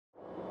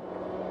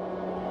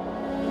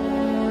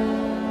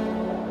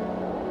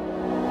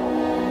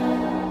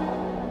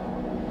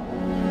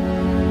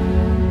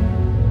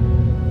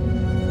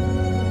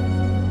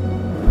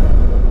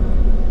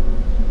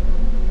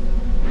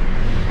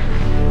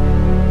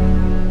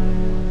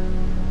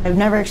I've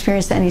never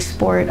experienced any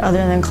sport other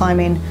than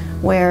climbing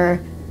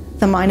where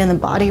the mind and the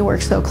body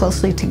work so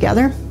closely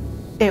together.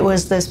 It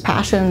was this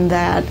passion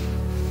that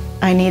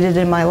I needed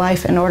in my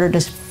life in order to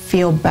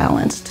feel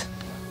balanced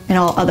in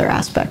all other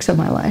aspects of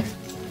my life.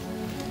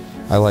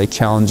 I like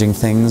challenging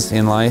things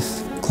in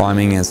life.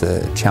 Climbing is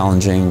a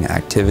challenging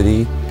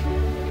activity.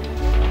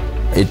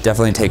 It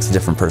definitely takes a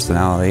different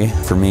personality.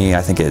 For me,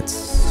 I think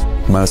it's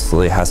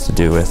mostly has to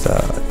do with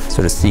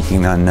sort of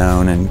seeking the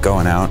unknown and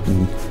going out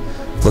and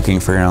looking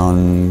for your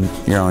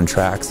own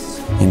tracks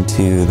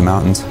into the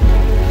mountains.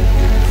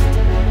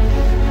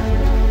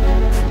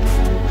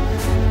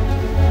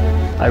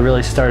 I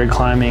really started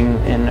climbing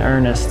in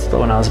earnest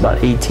when I was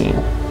about 18.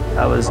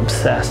 I was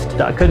obsessed.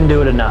 I couldn't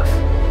do it enough.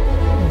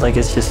 Like,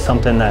 it's just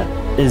something that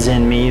is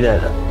in me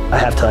that I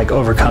have to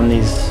overcome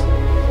these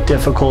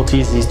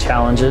difficulties, these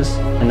challenges,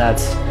 and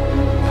that's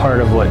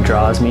part of what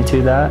draws me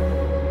to that.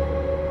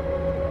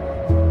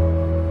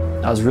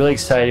 I was really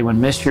excited when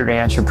Mystery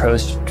Ranch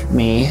approached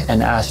me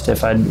and asked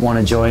if I'd want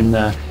to join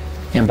the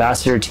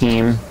Ambassador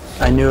team.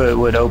 I knew it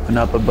would open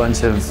up a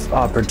bunch of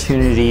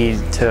opportunity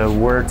to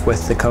work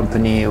with the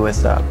company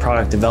with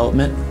product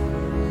development.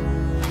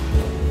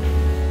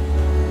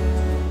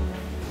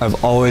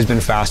 I've always been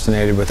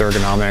fascinated with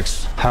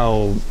ergonomics,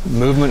 how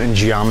movement and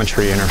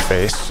geometry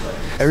interface.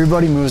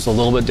 Everybody moves a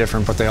little bit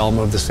different, but they all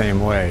move the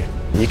same way.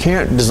 You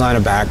can't design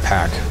a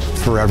backpack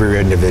for every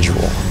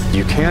individual.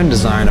 You can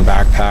design a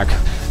backpack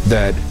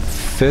that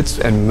fits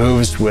and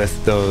moves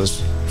with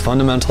those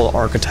fundamental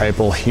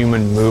archetypal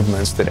human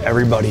movements that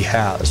everybody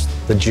has,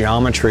 the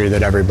geometry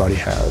that everybody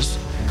has.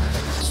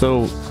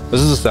 So this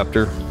is a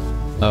Scepter.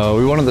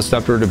 We wanted the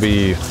Scepter to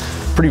be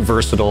pretty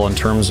versatile in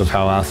terms of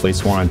how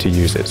athletes wanted to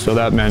use it. So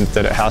that meant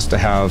that it has to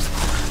have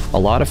a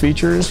lot of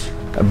features,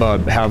 but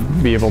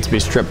be able to be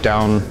stripped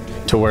down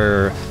to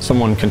where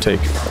someone can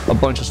take a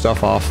bunch of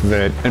stuff off of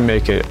it and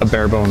make it a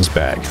bare bones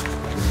bag.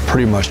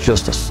 Pretty much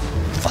just a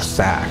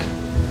sack.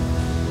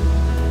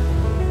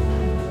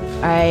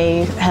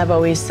 I have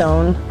always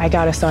sewn. I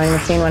got a sewing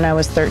machine when I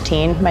was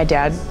 13. My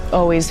dad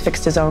always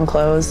fixed his own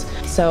clothes,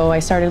 so I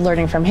started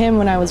learning from him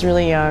when I was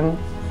really young.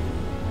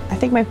 I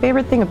think my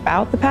favorite thing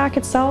about the pack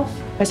itself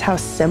is how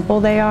simple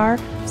they are.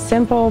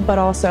 Simple, but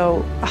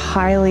also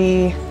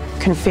highly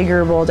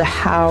configurable to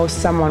how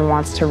someone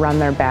wants to run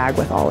their bag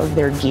with all of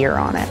their gear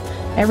on it.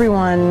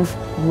 Everyone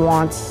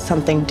wants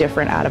something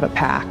different out of a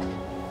pack.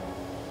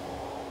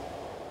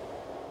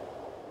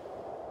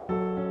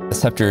 The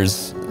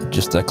Scepter's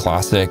just a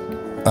classic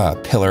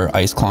pillar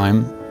ice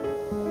climb.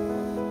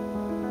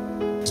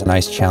 It's a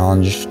nice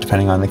challenge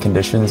depending on the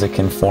conditions. It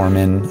can form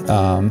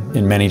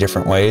in many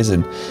different ways,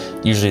 and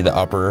usually the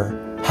upper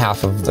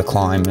half of the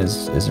climb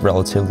is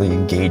relatively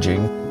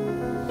engaging.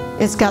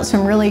 It's got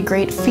some really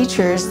great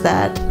features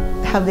that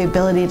have the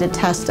ability to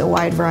test a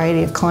wide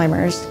variety of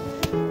climbers,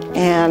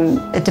 and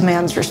it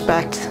demands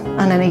respect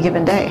on any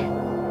given day.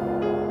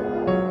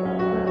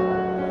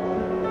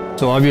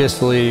 So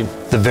obviously,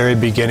 the very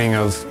beginning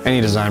of any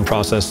design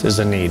process is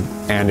a need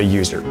and a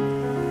user.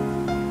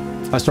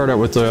 I start out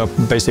with a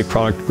basic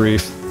product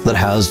brief that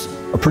has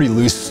a pretty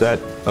loose set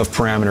of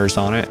parameters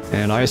on it,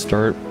 and I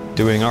start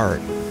doing art.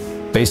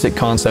 Basic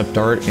concept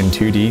art in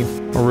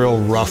 2D, a real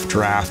rough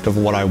draft of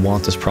what I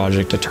want this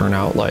project to turn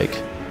out like.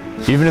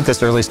 Even at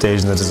this early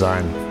stage in the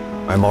design,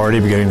 I'm already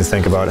beginning to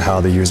think about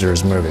how the user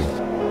is moving,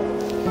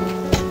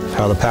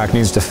 how the pack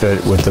needs to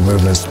fit with the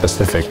movements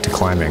specific to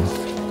climbing.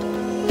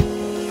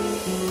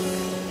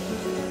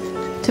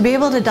 To be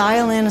able to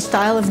dial in a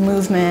style of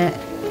movement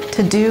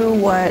to do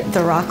what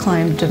the rock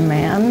climb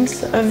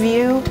demands of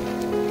you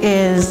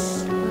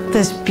is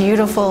this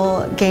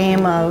beautiful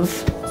game of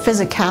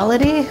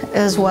physicality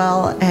as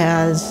well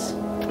as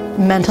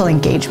mental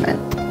engagement.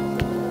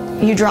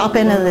 You drop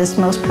into this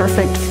most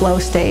perfect flow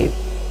state.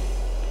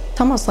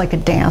 It's almost like a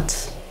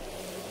dance.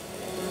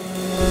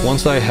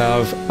 Once I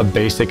have a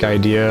basic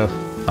idea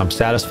I'm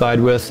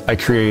satisfied with, I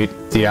create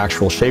the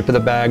actual shape of the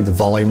bag, the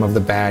volume of the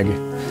bag,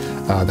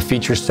 the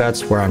feature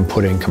sets where I'm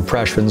putting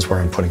compressions, where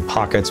I'm putting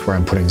pockets, where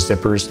I'm putting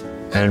zippers.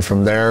 And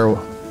from there,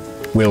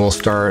 we will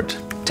start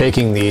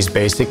taking these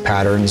basic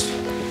patterns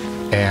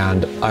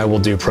and I will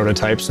do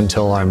prototypes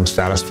until I'm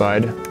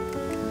satisfied.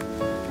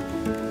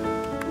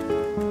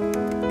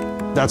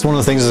 That's one of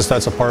the things that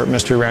sets apart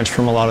Mystery Ranch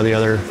from a lot of the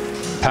other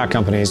pack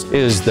companies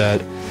is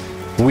that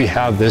we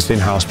have this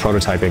in-house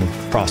prototyping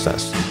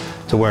process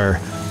to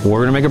where we're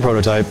gonna make a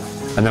prototype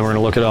and then we're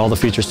gonna look at all the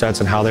feature sets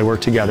and how they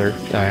work together,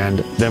 and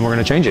then we're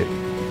gonna change it.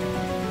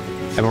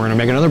 And we're gonna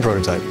make another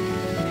prototype.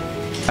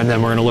 And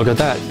then we're gonna look at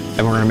that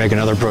and we're gonna make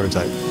another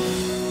prototype.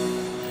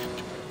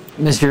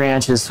 Mystery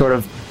Ranch is sort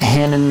of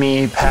handing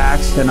me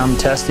packs and I'm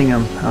testing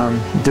them.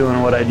 I'm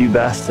doing what I do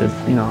best,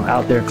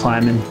 out there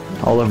climbing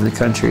all over the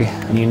country.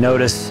 And you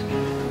notice,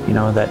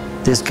 that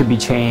this could be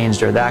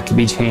changed or that could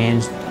be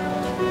changed.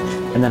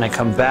 And then I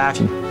come back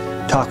and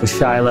talk with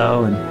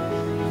Shilo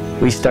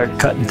and we start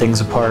cutting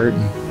things apart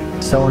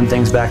and sewing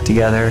things back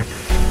together.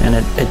 And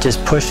it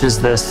just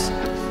pushes this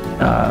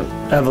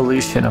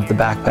evolution of the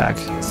backpack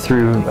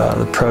through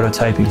the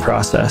prototyping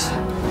process.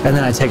 and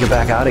then I take it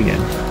back out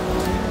again.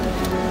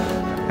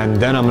 And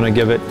then I'm going to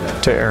give it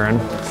to Erin,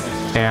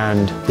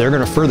 and they're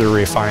going to further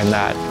refine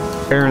that.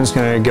 Erin's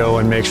going to go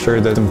and make sure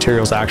that the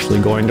material's actually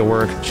going to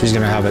work. She's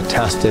going to have it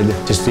tested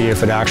to see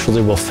if it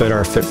actually will fit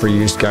our fit for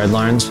use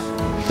guidelines.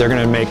 They're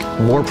going to make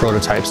more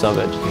prototypes of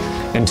it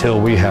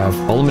until we have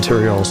all the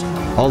materials,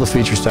 all the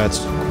feature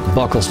sets,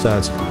 buckle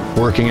sets,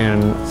 working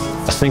in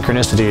a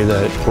synchronicity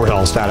that we're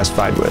all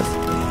satisfied with.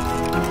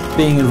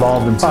 Being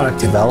involved in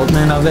product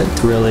development of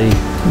it really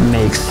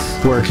makes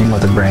working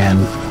with a brand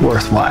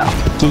worthwhile.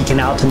 Geeking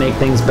out to make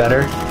things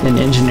better and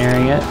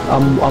engineering it,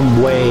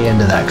 I'm way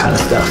into that kind of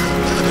stuff.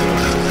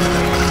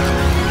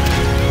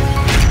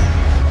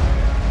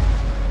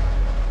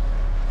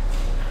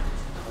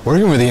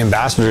 Working with the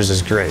ambassadors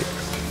is great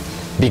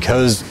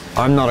because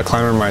I'm not a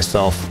climber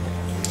myself.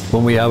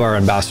 When we have our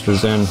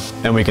ambassadors in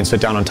and we can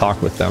sit down and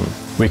talk with them,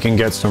 we can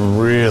get some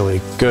really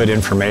good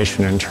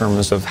information in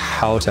terms of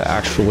how to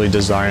actually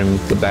design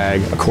the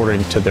bag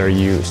according to their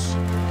use.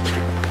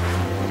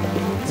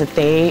 If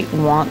they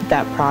want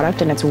that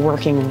product and it's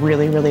working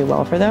really, really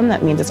well for them,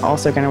 that means it's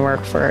also going to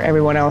work for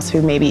everyone else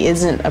who maybe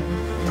isn't a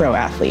pro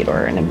athlete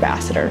or an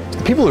ambassador.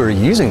 The people who are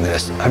using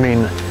this, I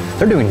mean,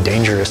 they're doing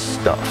dangerous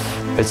stuff.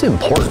 It's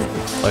important.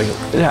 Like,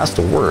 it has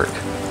to work.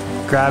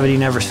 Gravity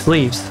never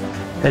sleeps.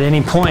 At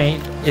any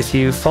point, if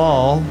you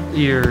fall,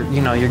 you're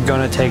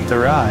going to take the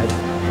ride.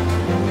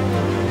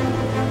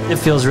 It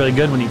feels really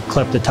good when you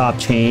clip the top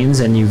chains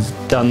and you've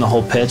done the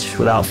whole pitch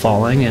without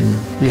falling and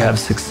you have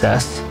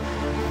success.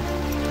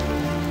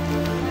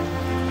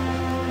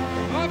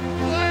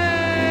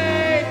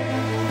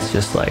 It's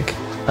just like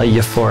a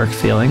euphoric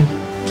feeling.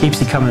 Keeps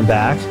you coming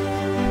back.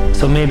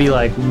 So maybe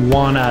like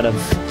 1 out of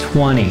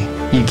 20,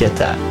 you get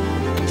that.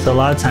 So a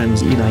lot of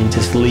times, you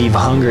just leave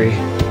hungry.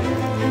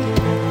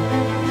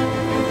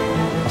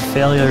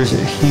 Failure is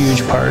a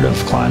huge part of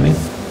climbing.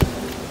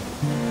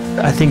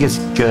 I think it's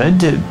good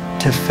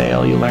to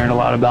fail. You learn a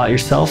lot about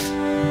yourself.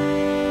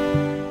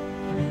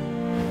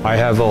 I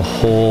have a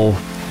whole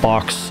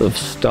box of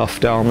stuff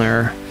down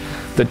there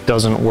that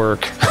doesn't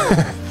work.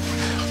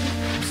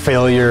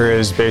 Failure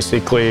is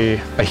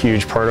basically a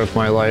huge part of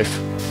my life,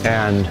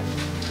 and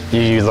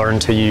you learn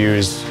to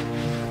use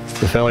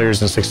the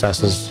failures and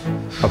successes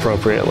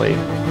appropriately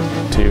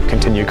to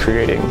continue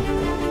creating.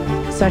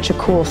 Such a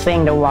cool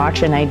thing to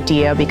watch an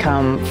idea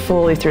become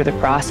fully through the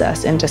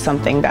process into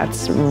something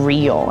that's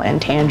real and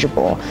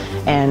tangible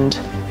and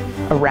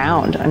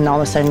around, and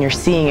all of a sudden you're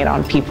seeing it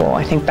on people.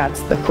 I think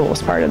that's the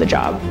coolest part of the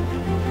job.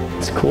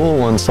 It's cool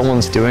when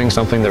someone's doing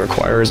something that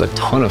requires a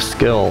ton of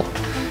skill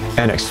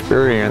and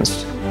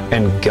experience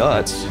and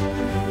guts,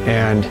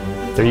 and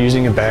they're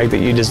using a bag that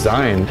you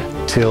designed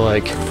to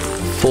like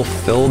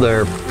fulfill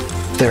their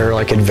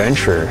like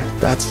adventure.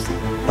 That's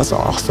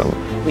awesome.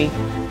 We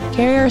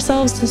carry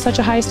ourselves to such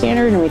a high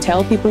standard, and we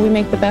tell people we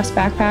make the best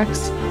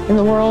backpacks in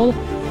the world.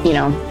 You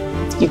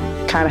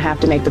kind of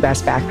have to make the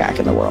best backpack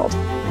in the world,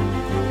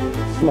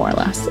 more or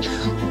less.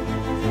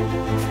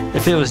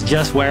 If it was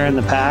just wearing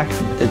the pack,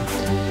 it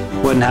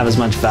wouldn't have as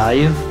much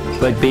value.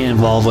 Like being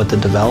involved with the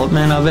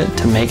development of it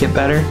to make it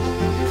better,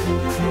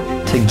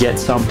 to get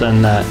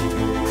something that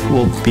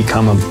will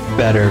become a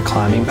better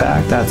climbing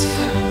pack, that's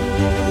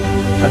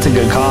a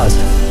good cause,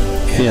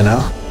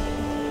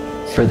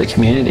 for the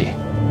community.